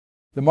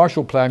The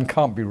Marshall Plan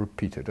can't be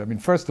repeated. I mean,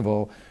 first of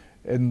all,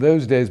 in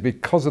those days,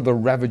 because of the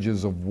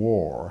ravages of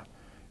war,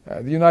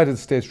 the United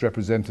States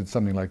represented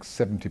something like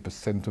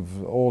 70%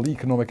 of all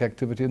economic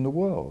activity in the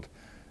world.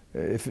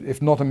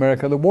 If not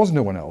America, there was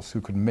no one else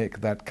who could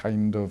make that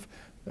kind of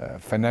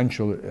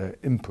financial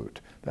input.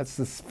 That's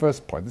the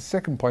first point. The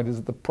second point is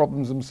that the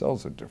problems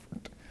themselves are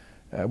different.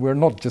 We're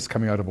not just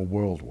coming out of a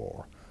world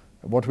war.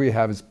 What we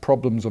have is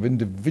problems of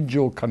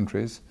individual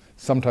countries,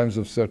 sometimes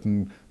of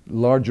certain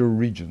larger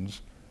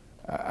regions.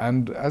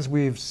 And as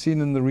we've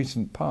seen in the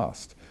recent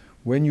past,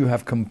 when you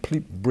have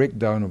complete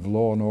breakdown of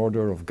law and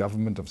order, of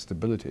government, of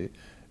stability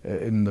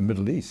in the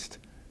Middle East,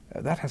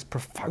 that has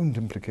profound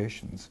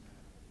implications.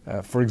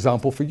 For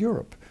example, for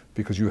Europe,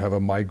 because you have a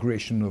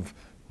migration of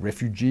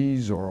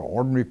refugees or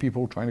ordinary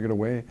people trying to get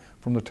away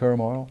from the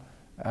turmoil.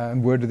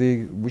 And where do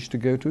they wish to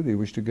go to? They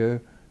wish to go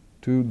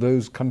to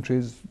those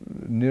countries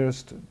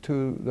nearest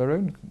to their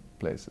own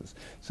places.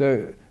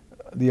 So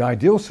the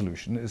ideal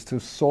solution is to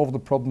solve the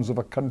problems of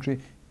a country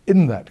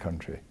in that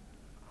country,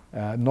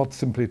 not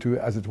simply to,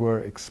 as it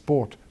were,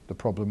 export the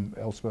problem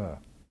elsewhere.